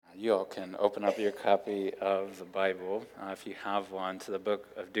You all can open up your copy of the Bible, if you have one, to the book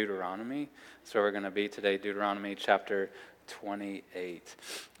of Deuteronomy. That's where we're going to be today, Deuteronomy chapter 28.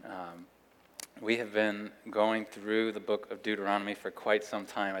 We have been going through the book of Deuteronomy for quite some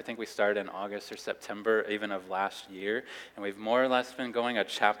time. I think we started in August or September even of last year, and we've more or less been going a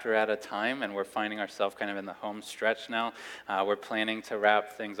chapter at a time, and we're finding ourselves kind of in the home stretch now. We're planning to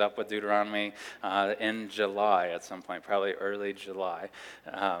wrap things up with Deuteronomy in July at some point, probably early July.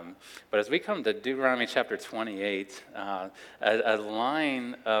 But as we come to Deuteronomy chapter 28, a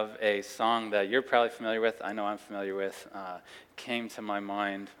line of a song that you're probably familiar with, I know I'm familiar with, came to my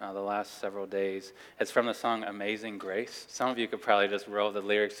mind the last several days. It's from the song Amazing Grace. Some of you could probably just roll the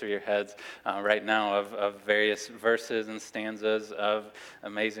lyrics through your heads right now of various verses and stanzas of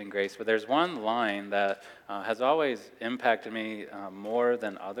Amazing Grace. But there's one line that has always impacted me more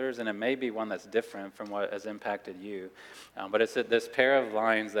than others, and it may be one that's different from what has impacted you. But it's this pair of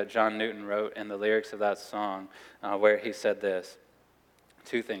lines that John Newton wrote in the lyrics of that song where he said this.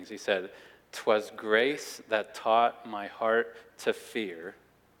 Two things. He said, "'Twas grace that taught my heart to fear,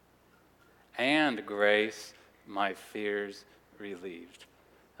 and grace my fears relieved."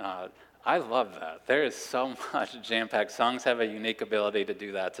 I love that. There is so much jam-packed. Songs have a unique ability to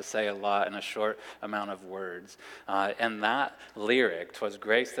do that, to say a lot in a short amount of words. And that lyric, "'Twas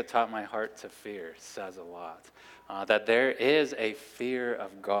grace that taught my heart to fear," says a lot. That there is a fear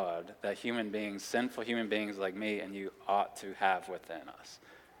of God that human beings, sinful human beings like me and you, ought to have within us.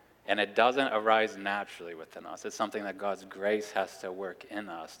 And it doesn't arise naturally within us. It's something that God's grace has to work in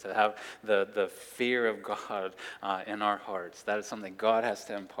us, to have the fear of God in our hearts. That is something God has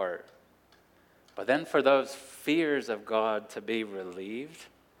to impart. But then for those fears of God to be relieved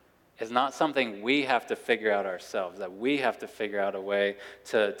is not something we have to figure out ourselves, that we have to figure out a way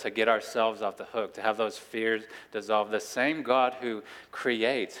to get ourselves off the hook, to have those fears dissolve. The same God who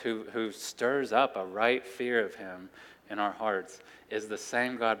creates, who stirs up a right fear of him in our hearts, is the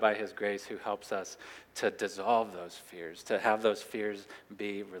same God by his grace who helps us to dissolve those fears, to have those fears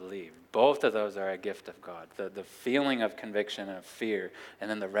be relieved. Both of those are a gift of God, the feeling of conviction and of fear, and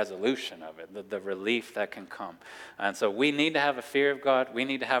then the resolution of it, the relief that can come. And so we need to have a fear of God. We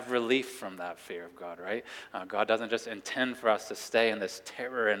need to have relief from that fear of God, right? God doesn't just intend for us to stay in this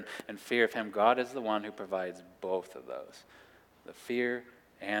terror and fear of him. God is the one who provides both of those, the fear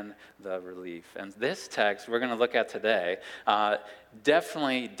and the relief. And this text we're going to look at today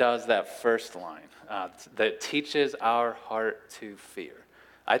definitely does that first line that teaches our heart to fear.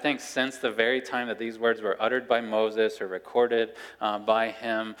 I think since the very time that these words were uttered by Moses or recorded by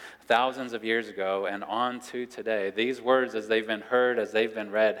him thousands of years ago and on to today, these words, as they've been heard, as they've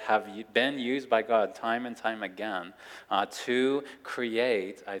been read, have been used by God time and time again to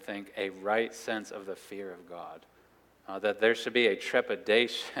create, I think, a right sense of the fear of God. That there should be a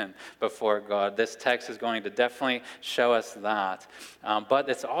trepidation before God. This text is going to definitely show us that. But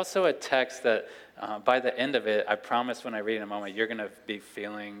it's also a text that by the end of it, I promise when I read in a moment, you're going to be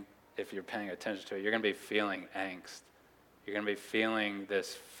feeling, if you're paying attention to it, you're going to be feeling angst. You're going to be feeling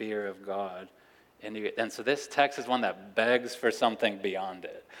this fear of God. And so this text is one that begs for something beyond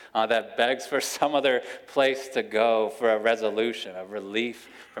it, that begs for some other place to go for a resolution, a relief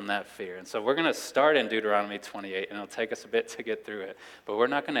from that fear. And so we're going to start in Deuteronomy 28, and it'll take us a bit to get through it. But we're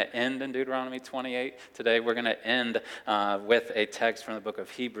not going to end in Deuteronomy 28 today. We're going to end with a text from the book of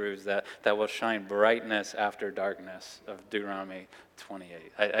Hebrews that will shine brightness after darkness of Deuteronomy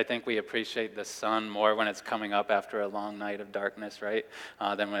 28. I think we appreciate the sun more when it's coming up after a long night of darkness, right,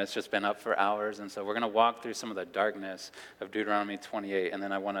 than when it's just been up for hours. And so we're going to walk through some of the darkness of Deuteronomy 28, and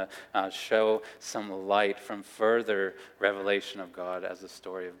then I want to show some light from further revelation of God as the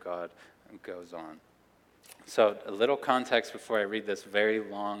story of God goes on. So a little context before I read this very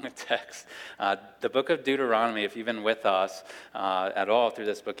long text. The book of Deuteronomy, if you've been with us at all through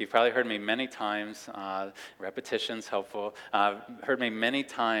this book, you've probably heard me many times, repetition's helpful, heard me many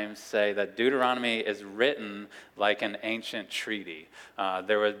times say that Deuteronomy is written like an ancient treaty.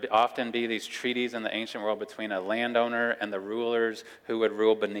 There would often be these treaties in the ancient world between a landowner and the rulers who would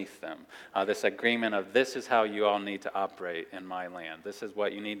rule beneath them. This agreement of, this is how you all need to operate in my land. This is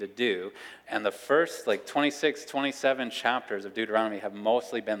what you need to do. And the first 26, 27 chapters of Deuteronomy have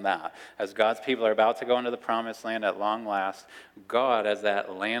mostly been that. As God's people are about to go into the promised land at long last, God, as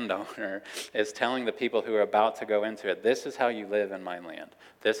that landowner, is telling the people who are about to go into it, this is how you live in my land.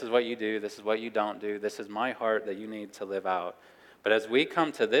 This is what you do. This is what you don't do. This is my heart that you need to live out. But as we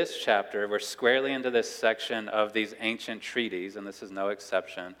come to this chapter, we're squarely into this section of these ancient treaties, and this is no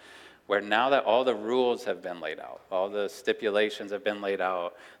exception, where now that all the rules have been laid out, all the stipulations have been laid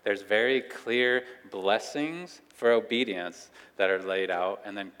out, there's very clear blessings for obedience that are laid out,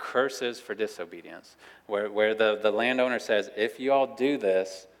 and then curses for disobedience, where the landowner says, if you all do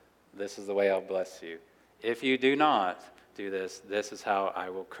this, this is the way I'll bless you. If you do not do this, this is how I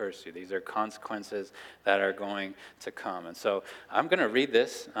will curse you. These are consequences that are going to come. And so I'm going to read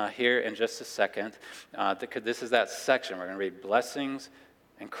this here in just a second, because this is that section. We're going to read blessings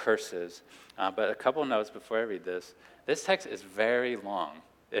and curses. But a couple notes before I read this. This text is very long.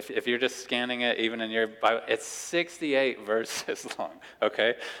 If you're just scanning it, even in your Bible, it's 68 verses long,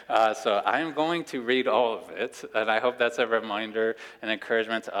 okay? So I'm going to read all of it, and I hope that's a reminder and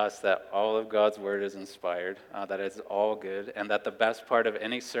encouragement to us that all of God's word is inspired, that it's all good, and that the best part of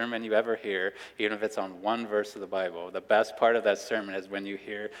any sermon you ever hear, even if it's on one verse of the Bible, the best part of that sermon is when you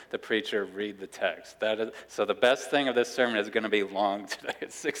hear the preacher read the text. So the best thing of this sermon is going to be long today.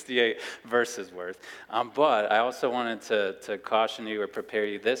 It's 68 verses worth. But I also wanted to caution you or prepare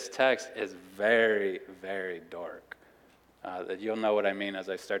you. This text is very, very dark. You'll know what I mean as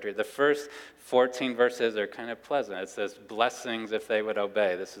I start to read. The first 14 verses are kind of pleasant. It says, blessings if they would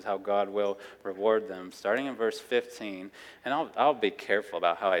obey. This is how God will reward them. Starting in verse 15, and I'll be careful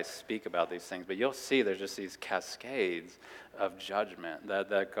about how I speak about these things, but you'll see there's just these cascades of judgment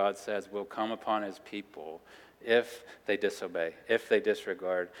that God says will come upon his people if they disobey, if they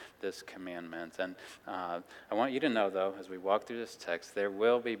disregard this commandment. And I want you to know, though, as we walk through this text, there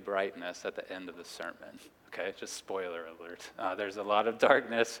will be brightness at the end of the sermon. Okay, just spoiler alert. There's a lot of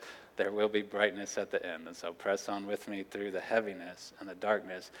darkness. There will be brightness at the end. And so press on with me through the heaviness and the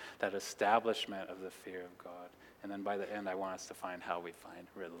darkness, that establishment of the fear of God. And then by the end, I want us to find how we find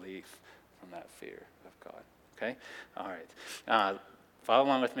relief from that fear of God. Okay? All right. Follow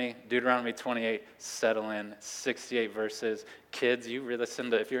along with me. Deuteronomy 28, settle in, 68 verses. Kids, you listen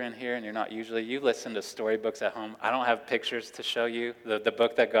to, if you're in here and you're not usually, you listen to storybooks at home. I don't have pictures to show you. The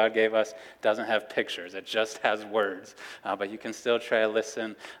book that God gave us doesn't have pictures. It just has words. But you can still try to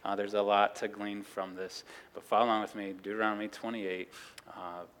listen. There's a lot to glean from this. But follow along with me. Deuteronomy 28,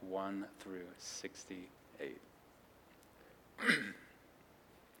 1 through 68.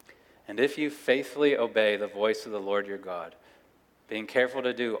 And if you faithfully obey the voice of the Lord your God, being careful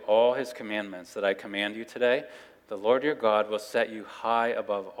to do all his commandments that I command you today, the Lord your God will set you high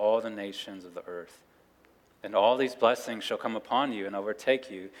above all the nations of the earth. And all these blessings shall come upon you and overtake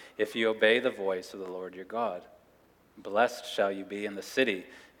you if you obey the voice of the Lord your God. Blessed shall you be in the city,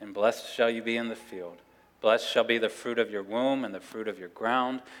 and blessed shall you be in the field. Blessed shall be the fruit of your womb, and the fruit of your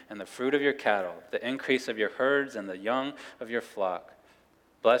ground, and the fruit of your cattle, the increase of your herds, and the young of your flock.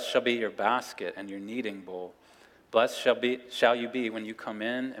 Blessed shall be your basket and your kneading bowl. Blessed shall you be when you come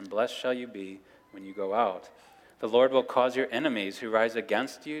in, and blessed shall you be when you go out. The Lord will cause your enemies who rise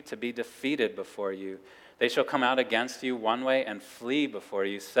against you to be defeated before you. They shall come out against you one way and flee before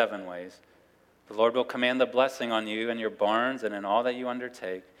you 7 ways. The Lord will command the blessing on you in your barns and in all that you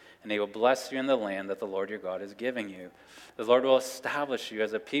undertake, and he will bless you in the land that the Lord your God is giving you. The Lord will establish you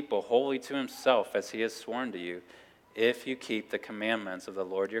as a people holy to himself, as he has sworn to you, if you keep the commandments of the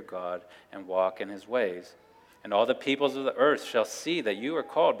Lord your God and walk in his ways. And all the peoples of the earth shall see that you are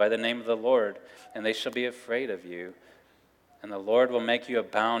called by the name of the Lord, and they shall be afraid of you. And the Lord will make you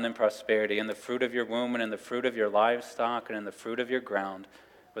abound in prosperity, in the fruit of your womb, and in the fruit of your livestock, and in the fruit of your ground,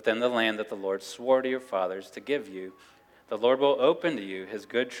 within the land that the Lord swore to your fathers to give you. The Lord will open to you his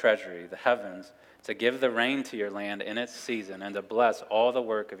good treasury, the heavens, to give the rain to your land in its season, and to bless all the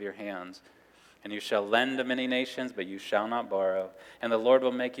work of your hands. And you shall lend to many nations, but you shall not borrow. And the Lord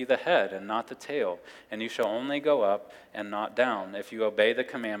will make you the head and not the tail. And you shall only go up and not down, if you obey the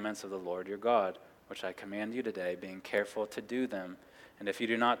commandments of the Lord your God, which I command you today, being careful to do them. And if you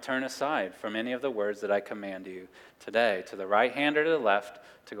do not turn aside from any of the words that I command you today, to the right hand or to the left,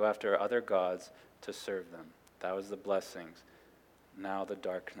 to go after other gods, to serve them. That was the blessings. Now the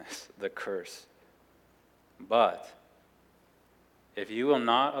darkness, the curse. But if you will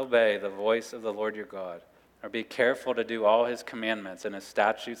not obey the voice of the Lord your God, or be careful to do all his commandments and his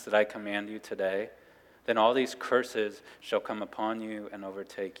statutes that I command you today, then all these curses shall come upon you and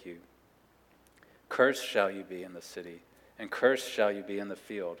overtake you. Cursed shall you be in the city, and cursed shall you be in the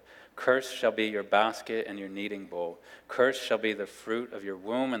field. Cursed shall be your basket and your kneading bowl. Cursed shall be the fruit of your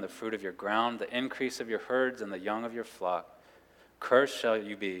womb and the fruit of your ground, the increase of your herds and the young of your flock. Cursed shall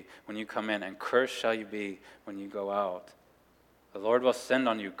you be when you come in, and cursed shall you be when you go out. The Lord will send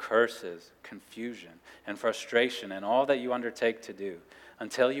on you curses, confusion, and frustration in all that you undertake to do,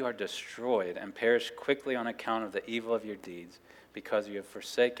 until you are destroyed and perish quickly on account of the evil of your deeds, because you have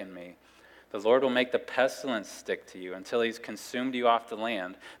forsaken me. The Lord will make the pestilence stick to you until he's consumed you off the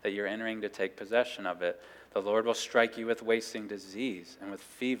land that you're entering to take possession of it. The Lord will strike you with wasting disease and with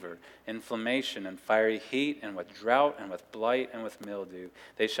fever, inflammation and fiery heat, and with drought and with blight and with mildew.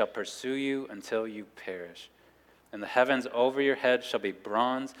 They shall pursue you until you perish. And the heavens over your head shall be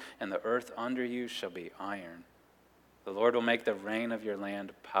bronze, and the earth under you shall be iron. The Lord will make the rain of your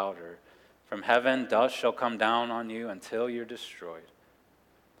land powder. From heaven dust shall come down on you until you're destroyed.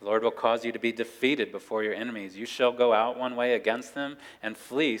 The Lord will cause you to be defeated before your enemies. You shall go out one way against them and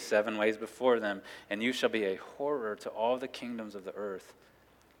flee 7 ways before them, and you shall be a horror to all the kingdoms of the earth.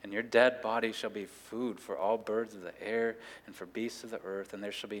 And your dead body shall be food for all birds of the air and for beasts of the earth, and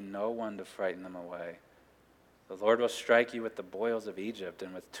there shall be no one to frighten them away. The Lord will strike you with the boils of Egypt,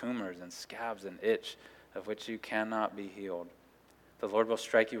 and with tumors and scabs and itch, of which you cannot be healed. The Lord will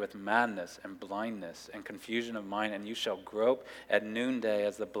strike you with madness and blindness and confusion of mind, and you shall grope at noonday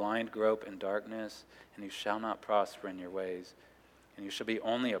as the blind grope in darkness, and you shall not prosper in your ways. And you shall be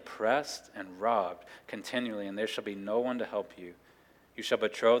only oppressed and robbed continually, and there shall be no one to help you. You shall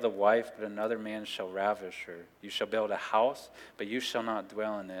betroth a wife, but another man shall ravish her. You shall build a house, but you shall not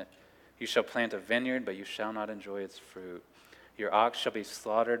dwell in it. You shall plant a vineyard, but you shall not enjoy its fruit. Your ox shall be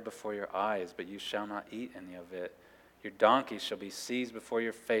slaughtered before your eyes, but you shall not eat any of it. Your donkey shall be seized before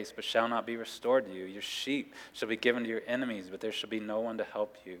your face, but shall not be restored to you. Your sheep shall be given to your enemies, but there shall be no one to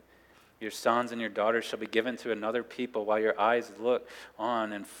help you. Your sons and your daughters shall be given to another people, while your eyes look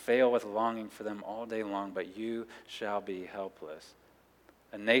on and fail with longing for them all day long, but you shall be helpless.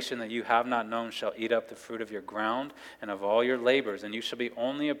 A nation that you have not known shall eat up the fruit of your ground and of all your labors, and you shall be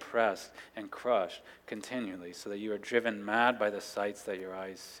only oppressed and crushed continually, so that you are driven mad by the sights that your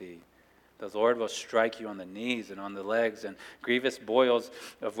eyes see. The Lord will strike you on the knees and on the legs, and grievous boils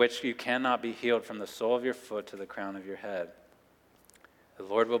of which you cannot be healed from the sole of your foot to the crown of your head. The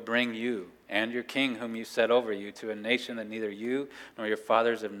Lord will bring you and your king whom you set over you to a nation that neither you nor your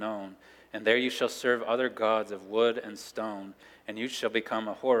fathers have known, and there you shall serve other gods of wood and stone, and you shall become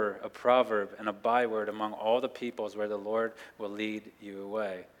a horror, a proverb, and a byword among all the peoples where the Lord will lead you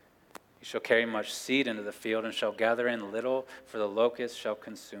away. You shall carry much seed into the field, and shall gather in little, for the locust shall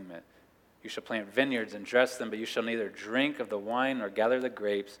consume it. You shall plant vineyards and dress them, but you shall neither drink of the wine nor gather the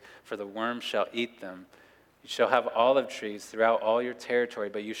grapes, for the worms shall eat them. You shall have olive trees throughout all your territory,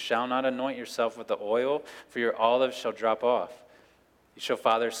 but you shall not anoint yourself with the oil, for your olives shall drop off. You shall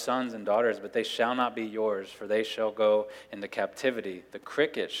father sons and daughters, but they shall not be yours, for they shall go into captivity. The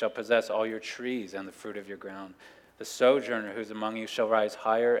cricket shall possess all your trees and the fruit of your ground. The sojourner who is among you shall rise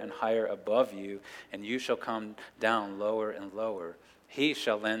higher and higher above you, and you shall come down lower and lower. He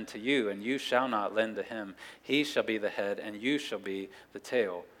shall lend to you, and you shall not lend to him. He shall be the head, and you shall be the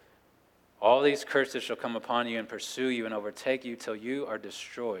tail. All these curses shall come upon you and pursue you and overtake you till you are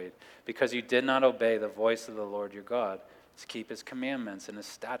destroyed, because you did not obey the voice of the Lord your God, to keep his commandments and his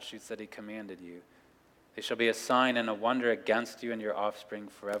statutes that he commanded you. They shall be a sign and a wonder against you and your offspring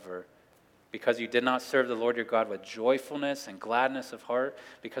forever, because you did not serve the Lord your God with joyfulness and gladness of heart,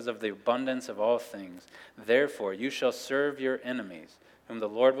 because of the abundance of all things. Therefore you shall serve your enemies, whom the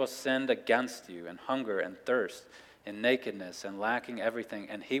Lord will send against you, in hunger and thirst, in nakedness and lacking everything,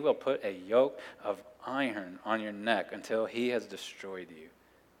 and he will put a yoke of iron on your neck until he has destroyed you.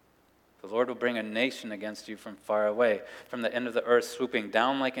 The Lord will bring a nation against you from far away, from the end of the earth, swooping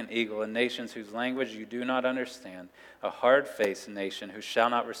down like an eagle, and nations whose language you do not understand, a hard-faced nation who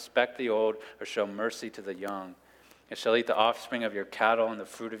shall not respect the old or show mercy to the young. It shall eat the offspring of your cattle and the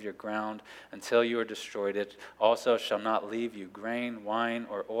fruit of your ground until you are destroyed. It also shall not leave you grain, wine,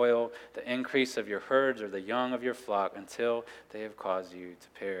 or oil, the increase of your herds or the young of your flock, until they have caused you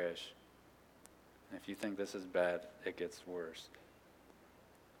to perish. And if you think this is bad, it gets worse.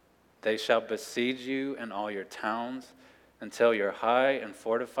 They shall besiege you in all your towns until your high and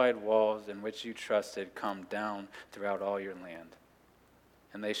fortified walls in which you trusted come down throughout all your land.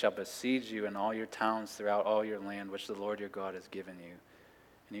 And they shall besiege you in all your towns throughout all your land, which the Lord your God has given you.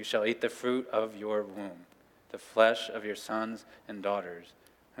 And you shall eat the fruit of your womb, the flesh of your sons and daughters,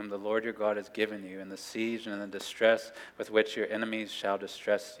 whom the Lord your God has given you, in the siege and in the distress with which your enemies shall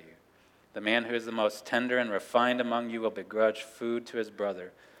distress you. The man who is the most tender and refined among you will begrudge food to his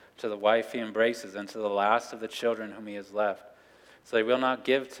brother, to the wife he embraces, and to the last of the children whom he has left. So he will not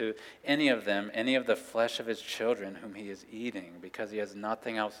give to any of them any of the flesh of his children whom he is eating, because he has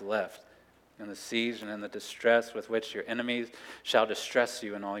nothing else left. In the siege and in the distress with which your enemies shall distress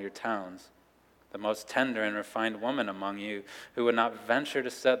you in all your towns. The most tender and refined woman among you, who would not venture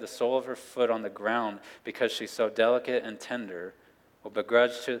to set the sole of her foot on the ground because she's so delicate and tender, will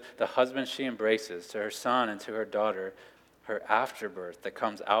begrudge to the husband she embraces, to her son and to her daughter, her afterbirth that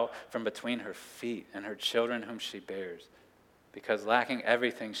comes out from between her feet, and her children whom she bears. Because lacking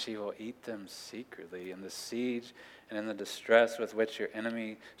everything, she will eat them secretly in the siege and in the distress with which your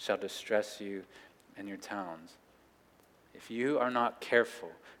enemy shall distress you in your towns. If you are not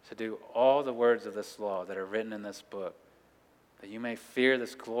careful to do all the words of this law that are written in this book, that you may fear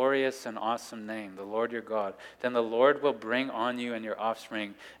this glorious and awesome name, the Lord your God, then the Lord will bring on you and your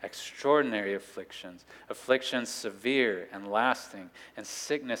offspring extraordinary afflictions, afflictions severe and lasting, and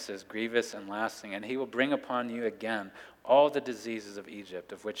sicknesses grievous and lasting. And he will bring upon you again all the diseases of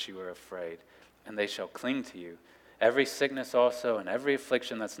Egypt of which you were afraid, and they shall cling to you. Every sickness also and every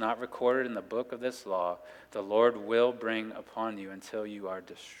affliction that's not recorded in the book of this law, the Lord will bring upon you until you are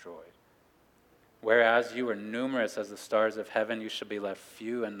destroyed. Whereas you are numerous as the stars of heaven, you shall be left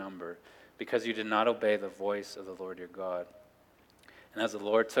few in number, because you did not obey the voice of the Lord your God. And as the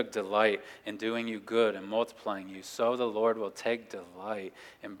Lord took delight in doing you good and multiplying you, so the Lord will take delight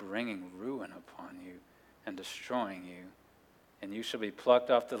in bringing ruin upon you and destroying you. And you shall be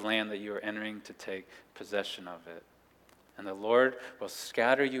plucked off the land that you are entering to take possession of it. And the Lord will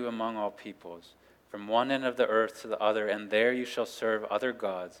scatter you among all peoples, from one end of the earth to the other, and there you shall serve other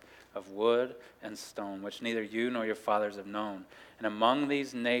gods of wood and stone, which neither you nor your fathers have known. And among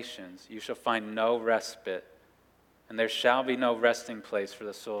these nations you shall find no respite, and there shall be no resting place for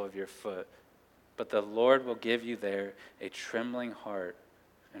the sole of your foot. But the Lord will give you there a trembling heart,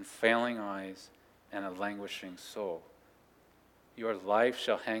 and failing eyes, and a languishing soul. Your life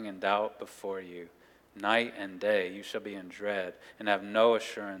shall hang in doubt before you. Night and day you shall be in dread, and have no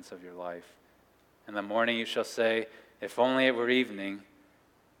assurance of your life. In the morning you shall say, if only it were evening.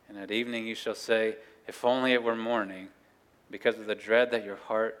 And at evening you shall say, if only it were morning, because of the dread that your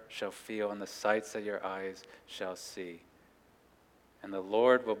heart shall feel and the sights that your eyes shall see. And the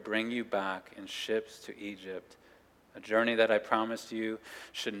Lord will bring you back in ships to Egypt, a journey that I promised you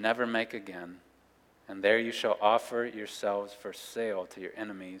should never make again. And there you shall offer yourselves for sale to your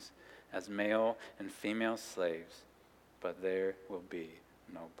enemies as male and female slaves, but there will be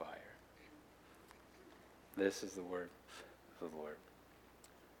no buyer. This is the word of the Lord.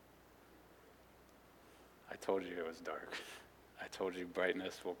 I told you it was dark. I told you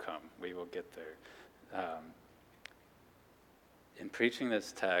brightness will come. We will get there. In preaching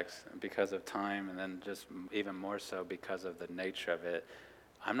this text, because of time, and then just even more so because of the nature of it,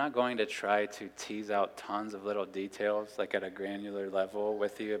 I'm not going to try to tease out tons of little details, like at a granular level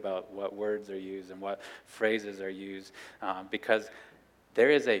with you about what words are used and what phrases are used, because there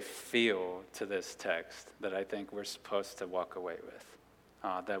is a feel to this text that I think we're supposed to walk away with.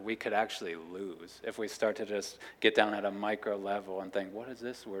 That we could actually lose if we start to just get down at a micro level and think, what does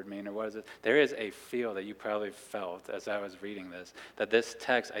this word mean, or what is it? There is a feel that you probably felt as I was reading this, that this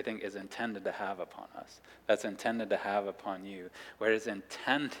text, I think, is intended to have upon us, that's intended to have upon you, where it is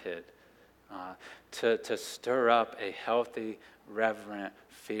intended to stir up a healthy, reverent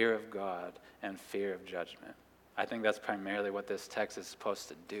fear of God and fear of judgment. I think that's primarily what this text is supposed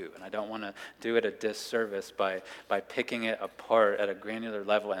to do. And I don't want to do it a disservice by picking it apart at a granular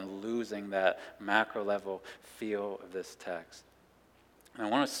level and losing that macro level feel of this text. And I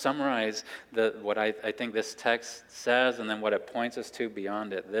want to summarize what I think this text says and then what it points us to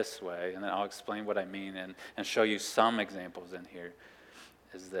beyond it this way. And then I'll explain what I mean and show you some examples in here.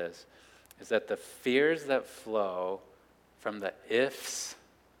 Is that the fears that flow from the ifs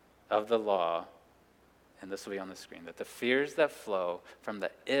of the law, and this will be on the screen, that the fears that flow from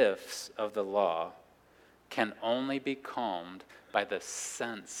the ifs of the law can only be calmed by the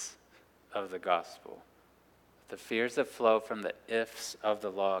sense of the gospel. The fears that flow from the ifs of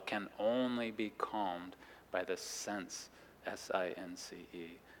the law can only be calmed by the sense,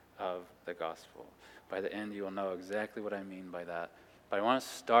 S-I-N-C-E, of the gospel. By the end, you will know exactly what I mean by that. But I want to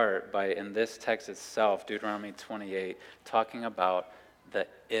start by, in this text itself, Deuteronomy 28, talking about the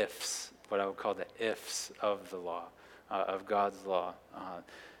ifs, what I would call the ifs of the law, of God's law.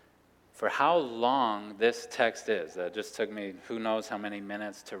 For how long this text is, that just took me who knows how many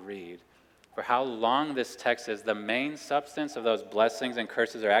minutes to read. For how long this text is, the main substance of those blessings and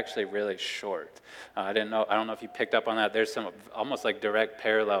curses are actually really short. I don't know if you picked up on that. There's some almost like direct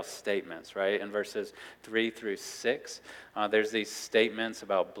parallel statements, right? In verses 3 through 6, there's these statements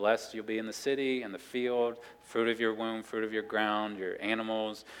about blessed you'll be in the city, in the field, fruit of your womb, fruit of your ground, your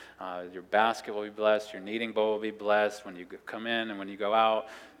animals, your basket will be blessed, your kneading bowl will be blessed when you come in and when you go out.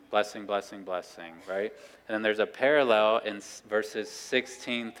 Blessing, blessing, blessing, right? And then there's a parallel in verses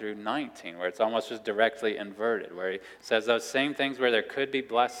 16 through 19 where it's almost just directly inverted, where he says those same things where there could be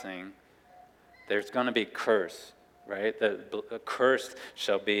blessing, there's going to be curse right? Cursed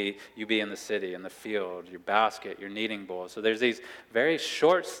shall be you be in the city, in the field, your basket, your kneading bowl. So there's these very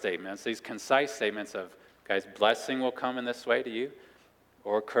short statements, these concise statements of, guys, blessing will come in this way to you,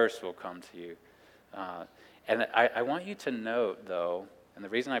 or curse will come to you. And I want you to note, though, and the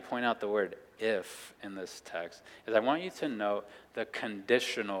reason I point out the word if in this text is I want you to note the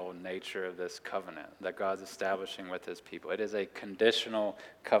conditional nature of this covenant that God's establishing with his people. It is a conditional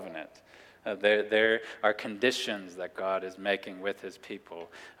covenant. There are conditions that God is making with his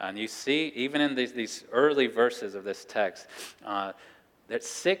people. And you see, even in these early verses of this text, that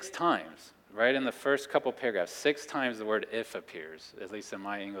 6 times, right in the first couple paragraphs, 6 times the word if appears, at least in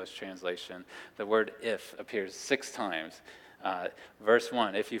my English translation. The word if appears 6 times. Verse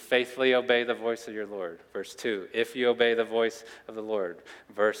 1, if you faithfully obey the voice of your Lord. Verse 2, if you obey the voice of the Lord.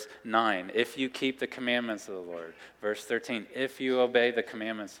 Verse 9, if you keep the commandments of the Lord. Verse 13, if you obey the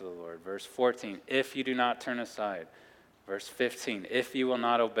commandments of the Lord. Verse 14, if you do not turn aside. Verse 15, if you will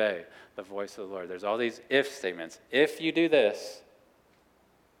not obey the voice of the Lord. There's all these if statements. If you do this,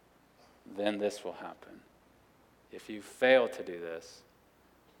 then this will happen. If you fail to do this,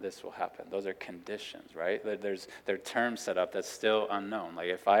 this will happen. Those are conditions, right? There are terms set up that's still unknown. Like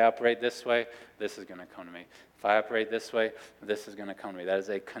if I operate this way, this is going to come to me. If I operate this way, this is going to come to me. That is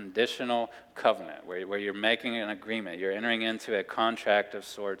a conditional covenant where you're making an agreement. You're entering into a contract of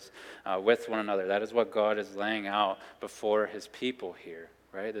sorts with one another. That is what God is laying out before his people here,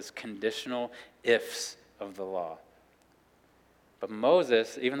 right? This conditional ifs of the law. But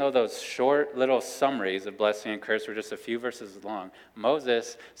Moses, even though those short little summaries of blessing and curse were just a few verses long,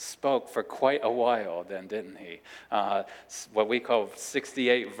 Moses spoke for quite a while then, didn't he? What we call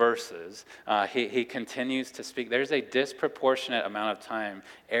 68 verses. He continues to speak. There's a disproportionate amount of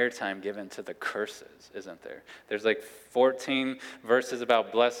airtime given to the curses, isn't there? There's like 14 verses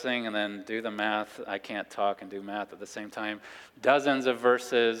about blessing, and then do the math. I can't talk and do math at the same time. Dozens of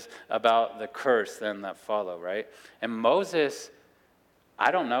verses about the curse then that follow, right? And Moses, I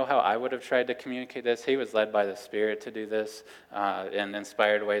don't know how I would have tried to communicate this. He was led by the Spirit to do this in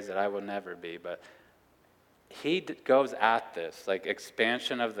inspired ways that I will never be. But he goes at this, like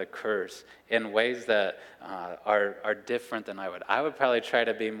expansion of the curse, in ways that are different than I would. I would probably try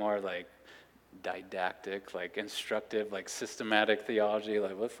to be more like didactic, like instructive, like systematic theology.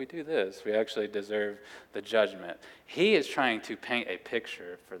 Like, well, if we do this, we actually deserve the judgment. He is trying to paint a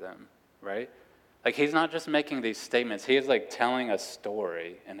picture for them, right? Like he's not just making these statements, he is like telling a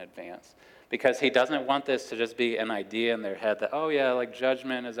story in advance. Because he doesn't want this to just be an idea in their head that, oh yeah, like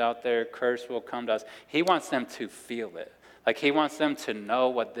judgment is out there, curse will come to us. He wants them to feel it. Like he wants them to know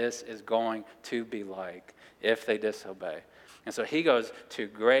what this is going to be like if they disobey. And so he goes to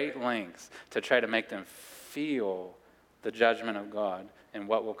great lengths to try to make them feel the judgment of God and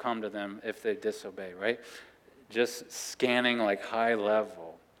what will come to them if they disobey, right? Just scanning like high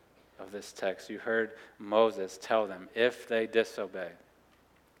level of this text, you heard Moses tell them, if they disobey,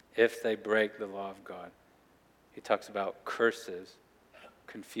 if they break the law of God. He talks about curses,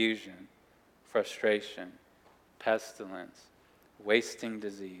 confusion, frustration, pestilence, wasting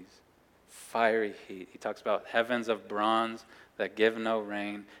disease, fiery heat. He talks about heavens of bronze that give no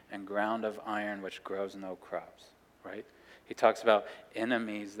rain and ground of iron which grows no crops, right? He talks about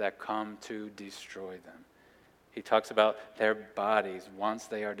enemies that come to destroy them. He talks about their bodies, once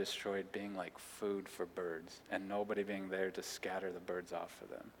they are destroyed, being like food for birds and nobody being there to scatter the birds off of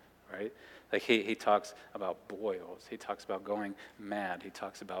them, right? Like he talks about boils. He talks about going mad. He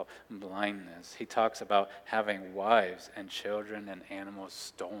talks about blindness. He talks about having wives and children and animals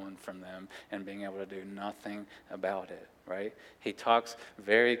stolen from them and being able to do nothing about it, right? He talks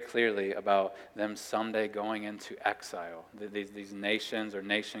very clearly about them someday going into exile. These nations or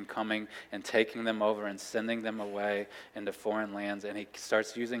nation coming and taking them over and sending them away into foreign lands. And he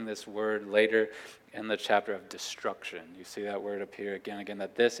starts using this word later in the chapter of destruction. You see that word appear again and again,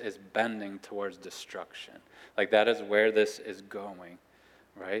 that this is bending towards destruction. Like that is where this is going,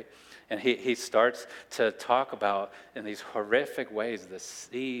 right? And he starts to talk about, in these horrific ways, the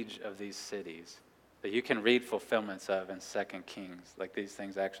siege of these cities that you can read fulfillments of in 2 Kings. Like these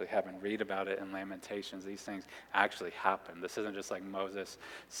things actually happen. Read about it in Lamentations. These things actually happen. This isn't just like Moses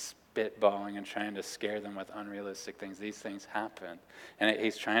spitballing and trying to scare them with unrealistic things. These things happen. And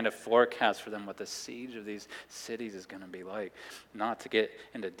he's trying to forecast for them what the siege of these cities is going to be like. Not to get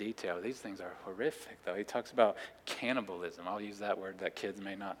into detail. These things are horrific, though. He talks about cannibalism. I'll use that word that kids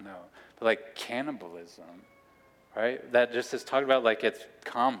may not know. But like cannibalism, right? That just is talked about like it's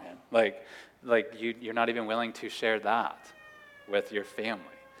common. Like you're not even willing to share that with your family.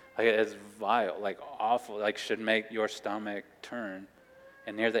 Like it's vile, like awful, like should make your stomach turn.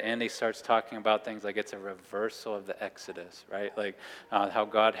 And near the end, he starts talking about things like it's a reversal of the Exodus, right? Like how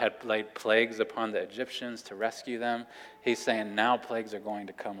God had laid plagues upon the Egyptians to rescue them. He's saying now plagues are going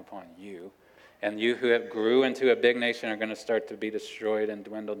to come upon you. And you who have grew into a big nation are going to start to be destroyed and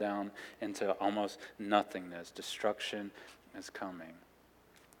dwindle down into almost nothingness. Destruction is coming.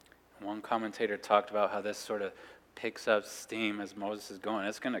 One commentator talked about how this sort of picks up steam as Moses is going.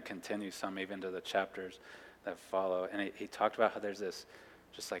 It's going to continue some even to the chapters that follow. And he talked about how there's this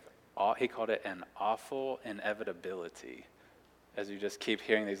just like, he called it an awful inevitability. As you just keep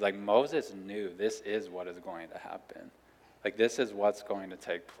hearing these, like Moses knew this is what is going to happen. Like this is what's going to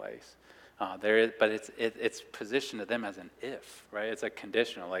take place. But it's positioned to them as an if, right? It's a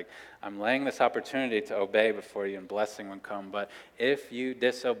conditional. Like I'm laying this opportunity to obey before you, and blessing would come. But if you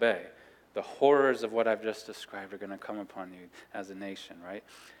disobey, the horrors of what I've just described are going to come upon you as a nation, right?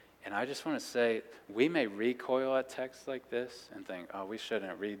 And I just want to say, we may recoil at texts like this and think, oh, we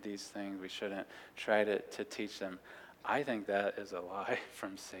shouldn't read these things. We shouldn't try to teach them. I think that is a lie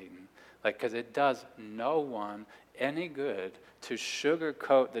from Satan. Like, because it does no one any good to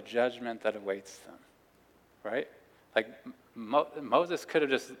sugarcoat the judgment that awaits them, right? Like, Moses could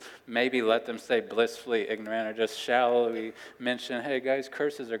have just maybe let them stay blissfully ignorant or just shallowly mention, hey, guys,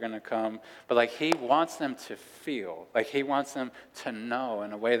 curses are going to come. But, like, he wants them to feel, like he wants them to know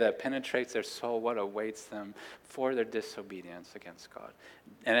in a way that penetrates their soul what awaits them for their disobedience against God.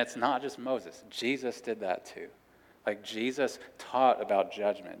 And it's not just Moses. Jesus did that too. Like Jesus taught about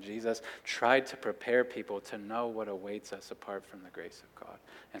judgment. Jesus tried to prepare people to know what awaits us apart from the grace of God.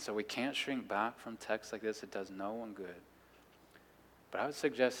 And so we can't shrink back from texts like this. It does no one good. But I would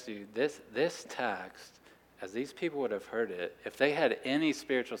suggest to you, this text, as these people would have heard it, if they had any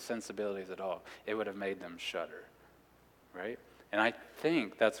spiritual sensibilities at all, it would have made them shudder, right? And I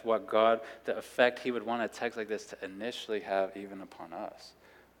think that's what God, the effect he would want a text like this to initially have even upon us.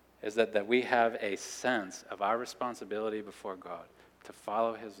 Is that we have a sense of our responsibility before God to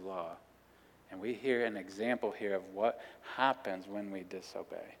follow his law. And we hear an example here of what happens when we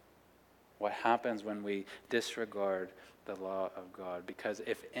disobey. What happens when we disregard the law of God. Because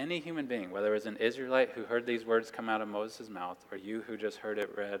if any human being, whether it's an Israelite who heard these words come out of Moses' mouth, or you who just heard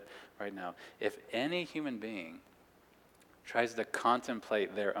it read right now, if any human being tries to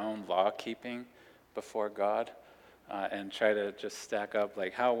contemplate their own law keeping before God, and try to just stack up,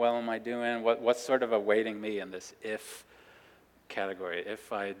 like, how well am I doing? What's sort of awaiting me in this if category?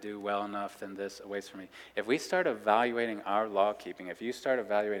 If I do well enough, then this awaits for me. If we start evaluating our law keeping, if you start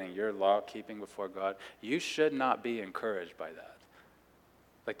evaluating your law keeping before God, you should not be encouraged by that.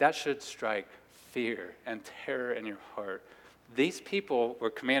 Like, that should strike fear and terror in your heart. These people were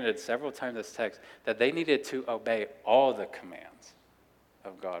commanded several times in this text that they needed to obey all the commands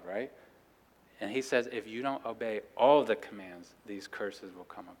of God, right? And he says, if you don't obey all the commands, these curses will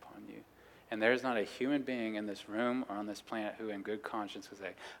come upon you. And there's not a human being in this room or on this planet who in good conscience will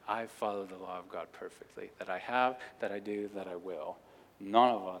say, I follow the law of God perfectly, that I have, that I do, that I will.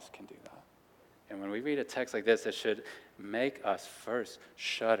 None of us can do that. And when we read a text like this, it should make us first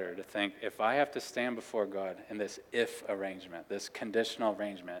shudder to think, if I have to stand before God in this if arrangement, this conditional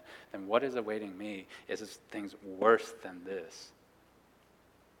arrangement, then what is awaiting me is things worse than this.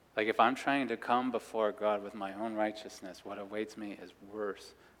 Like if I'm trying to come before God with my own righteousness, what awaits me is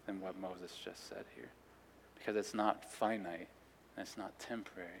worse than what Moses just said here. Because it's not finite, and it's not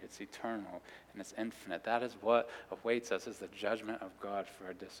temporary, it's eternal, and it's infinite. That is what awaits us, is the judgment of God for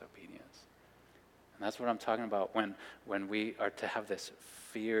our disobedience. And that's what I'm talking about when we are to have this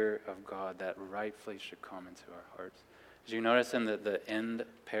fear of God that rightfully should come into our hearts. As you notice in the end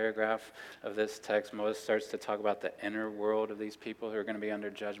paragraph of this text, Moses starts to talk about the inner world of these people who are going to be under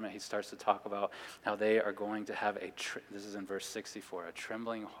judgment. He starts to talk about how they are going to have this is in verse 64, a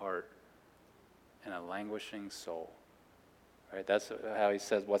trembling heart and a languishing soul. Right? That's how he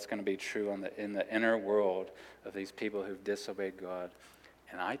says what's going to be true in the inner world of these people who've disobeyed God.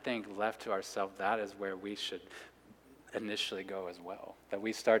 And I think left to ourselves, that is where we should initially go as well. That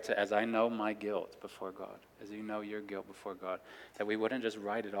we start to, as I know my guilt before God, as you know your guilt before God, that we wouldn't just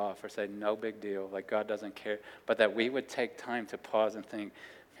write it off or say, no big deal, like God doesn't care, but that we would take time to pause and think,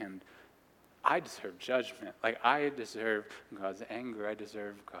 man, I deserve judgment. Like I deserve God's anger, I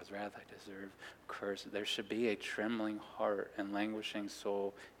deserve God's wrath, I deserve curse. There should be a trembling heart and languishing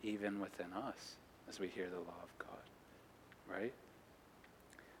soul even within us as we hear the law of God, right?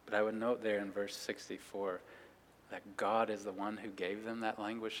 But I would note there in verse 64, that God is the one who gave them that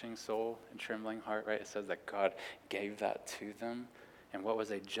languishing soul and trembling heart, right? It says that God gave that to them. And what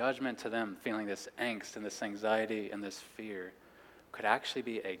was a judgment to them, feeling this angst and this anxiety and this fear, could actually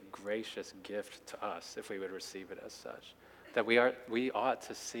be a gracious gift to us if we would receive it as such. That we ought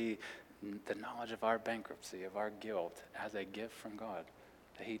to see the knowledge of our bankruptcy, of our guilt, as a gift from God.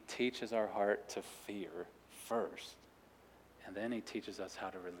 That he teaches our heart to fear first, and then he teaches us how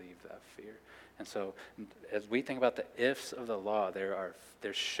to relieve that fear. And so as we think about the ifs of the law, there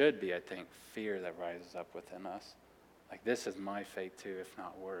should be, I think, fear that rises up within us. Like, this is my fate too, if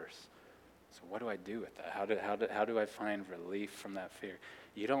not worse. So what do I do with that? How do I find relief from that fear?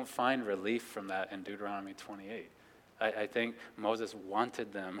 You don't find relief from that in Deuteronomy 28. I think Moses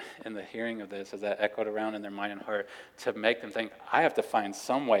wanted them in the hearing of this, as that echoed around in their mind and heart, to make them think, I have to find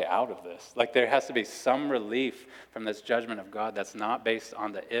some way out of this. Like, there has to be some relief from this judgment of God that's not based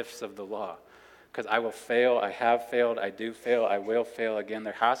on the ifs of the law. Because I will fail, I have failed, I do fail, I will fail again.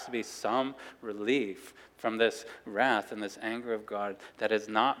 There has to be some relief from this wrath and this anger of God that is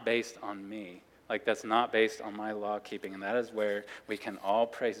not based on me. Like, that's not based on my law keeping. And that is where we can all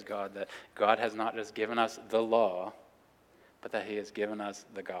praise God, that God has not just given us the law, but that he has given us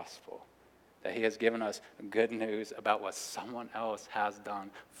the gospel. That he has given us good news about what someone else has done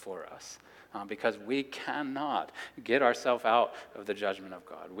for us. Because we cannot get ourselves out of the judgment of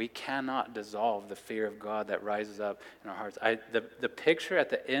God. We cannot dissolve the fear of God that rises up in our hearts. The picture at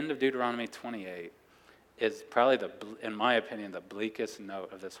the end of Deuteronomy 28 is probably, in my opinion, the bleakest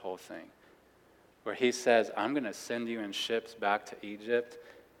note of this whole thing. Where he says, I'm going to send you in ships back to Egypt.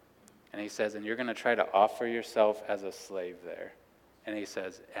 And he says, and you're going to try to offer yourself as a slave there. And he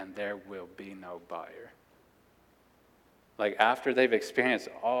says, and there will be no buyer. Like, after they've experienced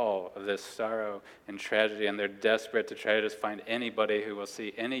all of this sorrow and tragedy, and they're desperate to try to just find anybody who will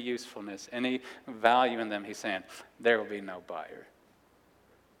see any usefulness, any value in them, he's saying, there will be no buyer.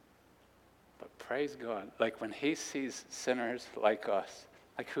 But praise God, like, when he sees sinners like us,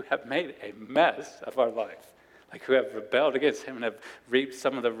 like, who have made a mess of our life, like, who have rebelled against him and have reaped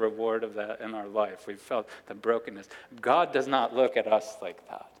some of the reward of that in our life. We've felt the brokenness. God does not look at us like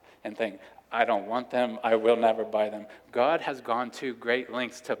that and think, I don't want them, I will never buy them. God has gone to great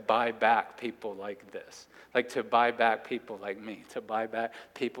lengths to buy back people like this. Like, to buy back people like me, to buy back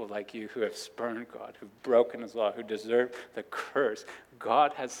people like you who have spurned God, who've broken his law, who deserve the curse.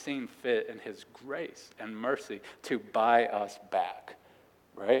 God has seen fit in his grace and mercy to buy us back.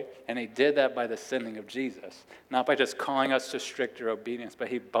 Right? And he did that by the sending of Jesus, not by just calling us to stricter obedience, but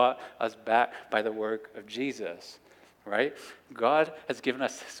he bought us back by the work of Jesus. Right? God has given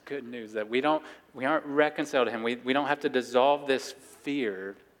us this good news that we aren't reconciled to him. We don't have to dissolve this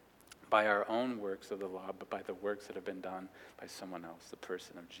fear by our own works of the law, but by the works that have been done by someone else, the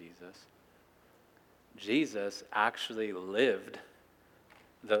person of Jesus. Jesus actually lived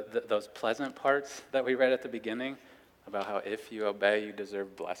those pleasant parts that we read at the beginning about how if you obey, you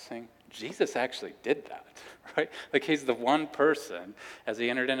deserve blessing. Jesus actually did that, right? Like, he's the one person, as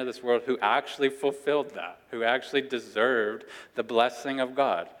he entered into this world, who actually fulfilled that, who actually deserved the blessing of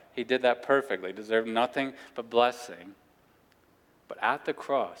God. He did that perfectly, deserved nothing but blessing. But at the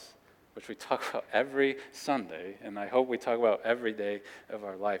cross, which we talk about every Sunday, and I hope we talk about every day of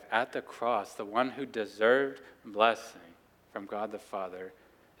our life, at the cross, the one who deserved blessing from God the Father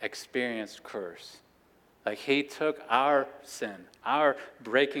experienced curse. Like, he took our sin, our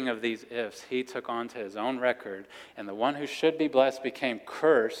breaking of these ifs, he took onto his own record, and the one who should be blessed became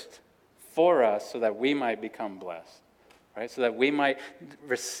cursed for us so that we might become blessed, right? So that we might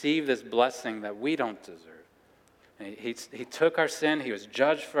receive this blessing that we don't deserve. And he took our sin, he was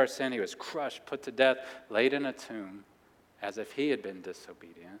judged for our sin, he was crushed, put to death, laid in a tomb, as if he had been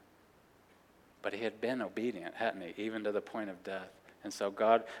disobedient. But he had been obedient, hadn't he, even to the point of death. And so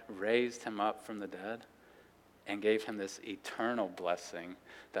God raised him up from the dead and gave him this eternal blessing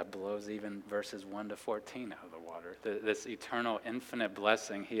that blows even verses 1 to 14 out of the water. This eternal, infinite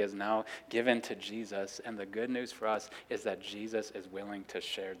blessing he has now given to Jesus. And the good news for us is that Jesus is willing to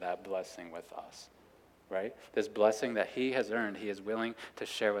share that blessing with us, right? This blessing that he has earned, he is willing to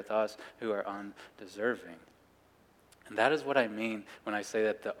share with us who are undeserving. And that is what I mean when I say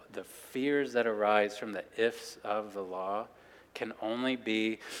that the fears that arise from the ifs of the law can only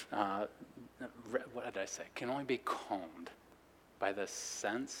be can only be calmed by the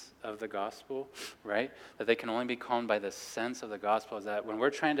sense of the gospel, right? That they can only be calmed by the sense of the gospel, is that when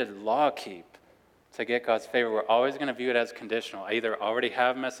we're trying to law keep to get God's favor, we're always going to view it as conditional. I either already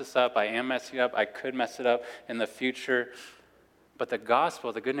have messed this up, I am messing up, I could mess it up in the future. But the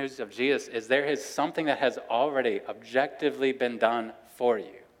gospel, the good news of Jesus, is there is something that has already objectively been done for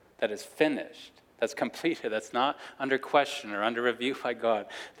you, that is finished, that's completed, that's not under question or under review by God.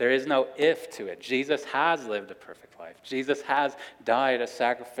 There is no if to it. Jesus has lived a perfect life. Jesus has died a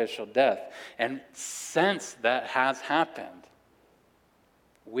sacrificial death. And since that has happened,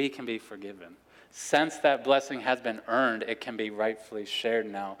 we can be forgiven. Since that blessing has been earned, it can be rightfully shared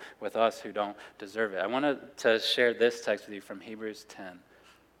now with us who don't deserve it. I wanted to share this text with you from Hebrews 10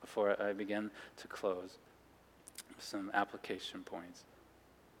 before I begin to close. Some application points.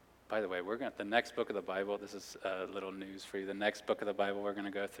 By the way, the next book of the Bible, this is a little news for you. The next book of the Bible we're going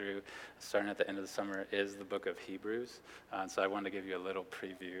to go through, starting at the end of the summer, is the book of Hebrews. So I wanted to give you a little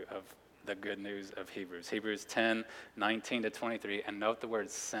preview of the good news of Hebrews. Hebrews 10, 19 to 23, and note the word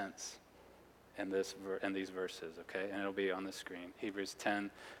since in these verses, okay? And it'll be on the screen. Hebrews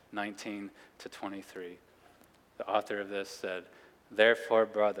 10, 19 to 23. The author of this said, "Therefore,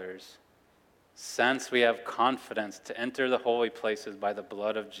 brothers, since we have confidence to enter the holy places by the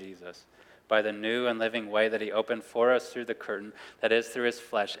blood of Jesus, by the new and living way that he opened for us through the curtain, that is through his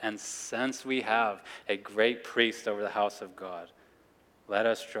flesh, and since we have a great priest over the house of God, let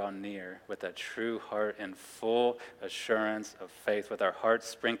us draw near with a true heart and full assurance of faith, with our hearts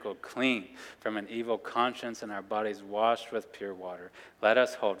sprinkled clean from an evil conscience and our bodies washed with pure water. Let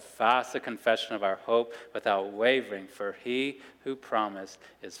us hold fast the confession of our hope without wavering, for he who promised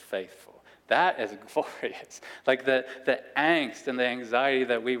is faithful." That is glorious. Like the angst and the anxiety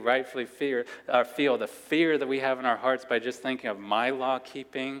that we rightfully feel, the fear that we have in our hearts by just thinking of my law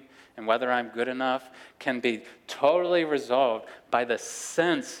keeping and whether I'm good enough, can be totally resolved by the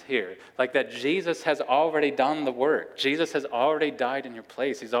sense here, like that Jesus has already done the work. Jesus has already died in your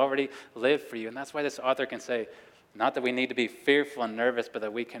place. He's already lived for you. And that's why this author can say, not that we need to be fearful and nervous, but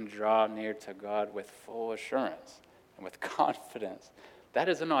that we can draw near to God with full assurance and with confidence. That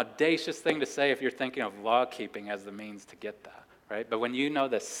is an audacious thing to say if you're thinking of law keeping as the means to get that, right? But when you know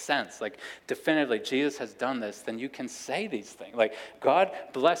the sense, like definitively Jesus has done this, then you can say these things. Like, God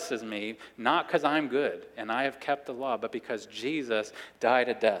blesses me, not because I'm good and I have kept the law, but because Jesus died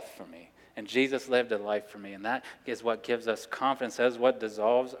a death for me. And Jesus lived a life for me. And that is what gives us confidence. That is what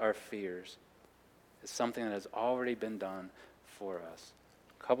dissolves our fears. It's something that has already been done for us.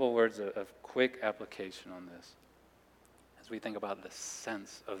 A couple words of quick application on this. We think about the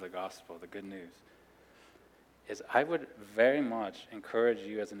sense of the gospel, the good news, is I would very much encourage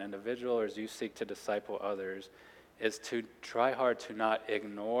you as an individual or as you seek to disciple others, is to try hard to not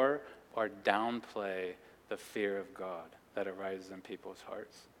ignore or downplay the fear of God that arises in people's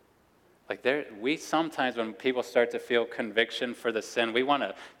hearts. Like we sometimes, when people start to feel conviction for the sin, we want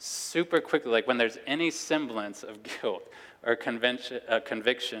to super quickly, like when there's any semblance of guilt or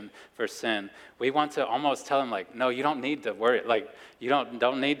conviction for sin, we want to almost tell them, like, no, you don't need to worry. Like, you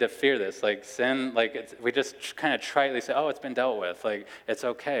don't need to fear this. Like, sin, like, we just kind of tritely say, oh, it's been dealt with. Like, it's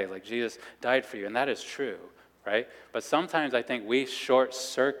okay. Like, Jesus died for you. And that is true, right? But sometimes I think we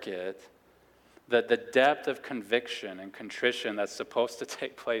short-circuit the depth of conviction and contrition that's supposed to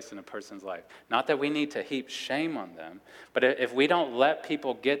take place in a person's life. Not that we need to heap shame on them, but if we don't let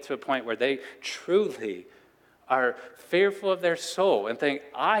people get to a point where they truly are fearful of their soul and think,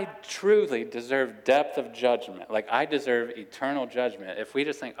 I truly deserve depth of judgment, like I deserve eternal judgment. If we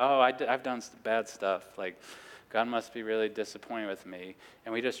just think, oh, I've done bad stuff, like God must be really disappointed with me,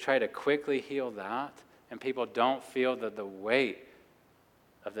 and we just try to quickly heal that, and people don't feel the weight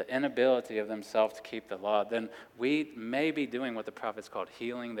of the inability of themselves to keep the law, then we may be doing what the prophets called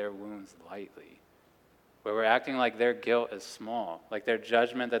healing their wounds lightly, where we're acting like their guilt is small, like their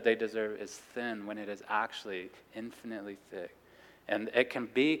judgment that they deserve is thin when it is actually infinitely thick. And it can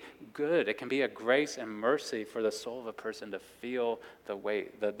be good. It can be a grace and mercy for the soul of a person to feel the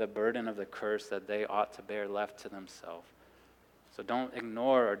weight, the burden of the curse that they ought to bear left to themselves. So don't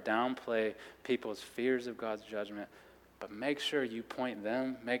ignore or downplay people's fears of God's judgment, but make sure you point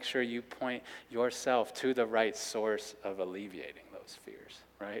yourself to the right source of alleviating those fears,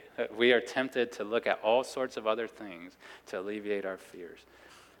 right? We are tempted to look at all sorts of other things to alleviate our fears.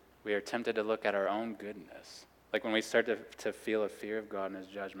 We are tempted to look at our own goodness. Like when we start to feel a fear of God and his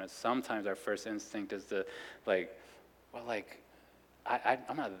judgment, sometimes our first instinct is to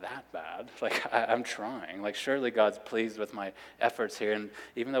I'm not that bad. Like, I'm trying. Like, surely God's pleased with my efforts here. And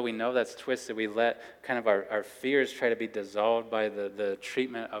even though we know that's twisted, we let kind of our fears try to be dissolved by the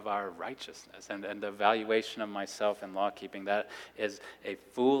treatment of our righteousness and the evaluation of myself in law keeping. That is a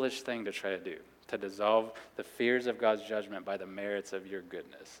foolish thing to try to do, to dissolve the fears of God's judgment by the merits of your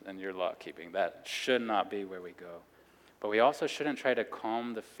goodness and your law keeping. That should not be where we go. But we also shouldn't try to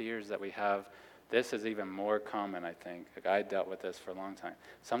calm the fears that we have. This is even more common, I think. Like, I dealt with this for a long time.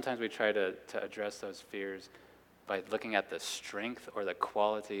 Sometimes we try to address those fears by looking at the strength or the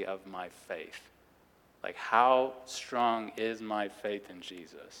quality of my faith. Like, how strong is my faith in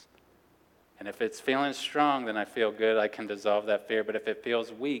Jesus? And if it's feeling strong, then I feel good. I can dissolve that fear. But if it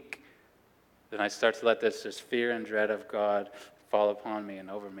feels weak, then I start to let this just fear and dread of God fall upon me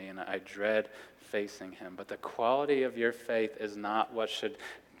and over me, and I dread facing him. But the quality of your faith is not what should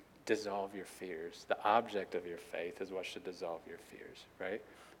dissolve your fears. The object of your faith is what should dissolve your fears, right?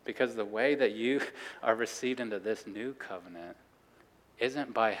 Because the way that you are received into this new covenant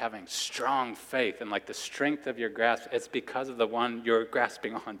isn't by having strong faith and like the strength of your grasp. It's because of the one you're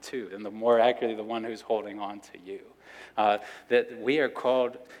grasping onto, and the more accurately, the one who's holding on to you. That we are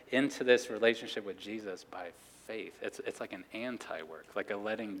called into this relationship with Jesus by faith. It's like an anti-work, like a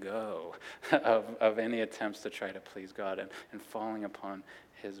letting go of any attempts to try to please God and falling upon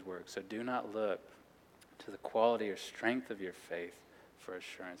his work. So do not look to the quality or strength of your faith for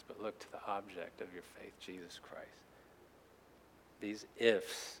assurance, but look to the object of your faith, Jesus Christ. These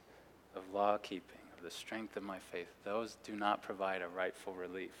ifs of law keeping, of the strength of my faith, those do not provide a rightful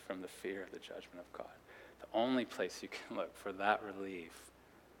relief from the fear of the judgment of God. The only place you can look for that relief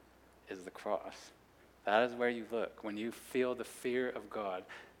is the cross. That is where you look. When you feel the fear of God,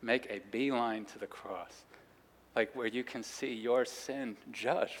 make a beeline to the cross. Like where you can see your sin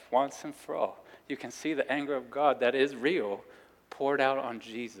judged once and for all. You can see the anger of God that is real poured out on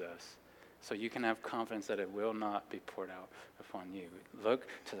Jesus. So you can have confidence that it will not be poured out upon you. Look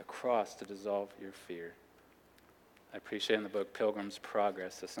to the cross to dissolve your fear. I appreciate in the book Pilgrim's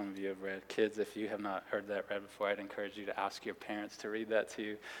Progress that some of you have read. Kids, if you have not heard that read before, I'd encourage you to ask your parents to read that to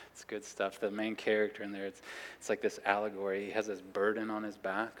you. It's good stuff. The main character in there, it's like this allegory. He has this burden on his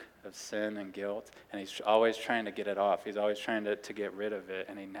back of sin and guilt, and he's always trying to get it off. He's always trying to get rid of it,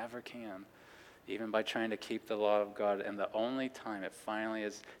 and he never can, even by trying to keep the law of God. And the only time it finally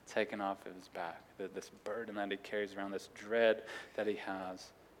is taken off of his back, this burden that he carries around, this dread that he has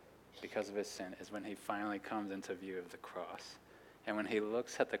because of his sin, is when he finally comes into view of the cross. And when he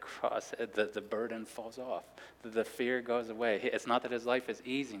looks at the cross, the burden falls off. The fear goes away. It's not that his life is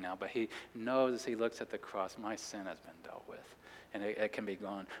easy now, but he knows as he looks at the cross, my sin has been dealt with. And it can be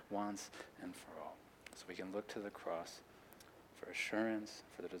gone once and for all. So we can look to the cross for assurance,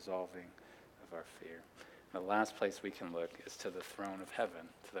 for the dissolving of our fear. And the last place we can look is to the throne of heaven,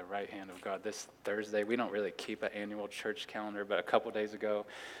 to the right hand of God. This Thursday, we don't really keep an annual church calendar, but a couple days ago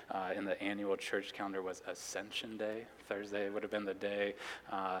in the annual church calendar was Ascension Day. Thursday would have been the day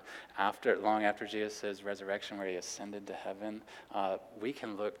long after Jesus' resurrection where he ascended to heaven. We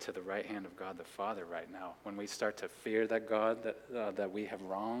can look to the right hand of God the Father right now. When we start to fear that God that we have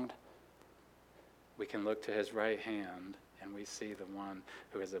wronged, we can look to his right hand and we see the one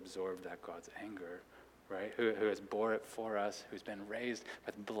who has absorbed that God's anger, right? Who has bore it for us, who's been raised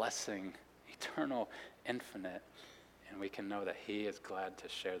with blessing, eternal, infinite. And we can know that he is glad to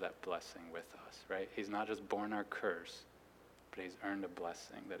share that blessing with us, right? He's not just borne our curse, but he's earned a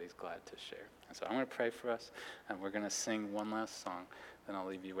blessing that he's glad to share. And so I'm going to pray for us, and we're going to sing one last song. Then I'll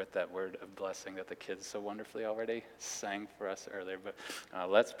leave you with that word of blessing that the kids so wonderfully already sang for us earlier. But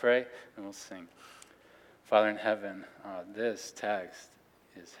let's pray, and we'll sing. Father in heaven, this text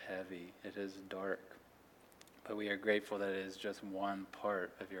is heavy. It is dark. But we are grateful that it is just one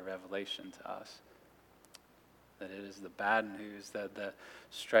part of your revelation to us. That it is the bad news that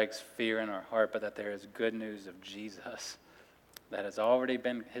strikes fear in our heart, but that there is good news of Jesus. That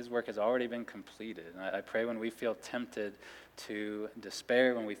his work has already been completed. And I pray when we feel tempted to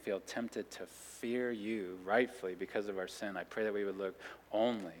despair, when we feel tempted to fear you rightfully because of our sin, I pray that we would look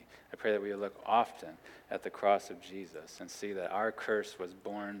often at the cross of Jesus and see that our curse was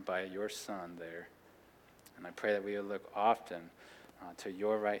borne by your Son there. And I pray that we would look often to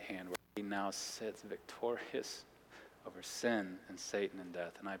your right hand where he now sits victorious over sin and Satan and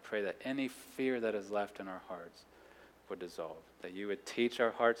death. And I pray that any fear that is left in our hearts would dissolve, that you would teach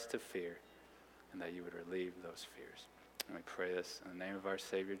our hearts to fear, and that you would relieve those fears. And we pray this in the name of our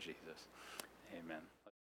Savior Jesus. Amen.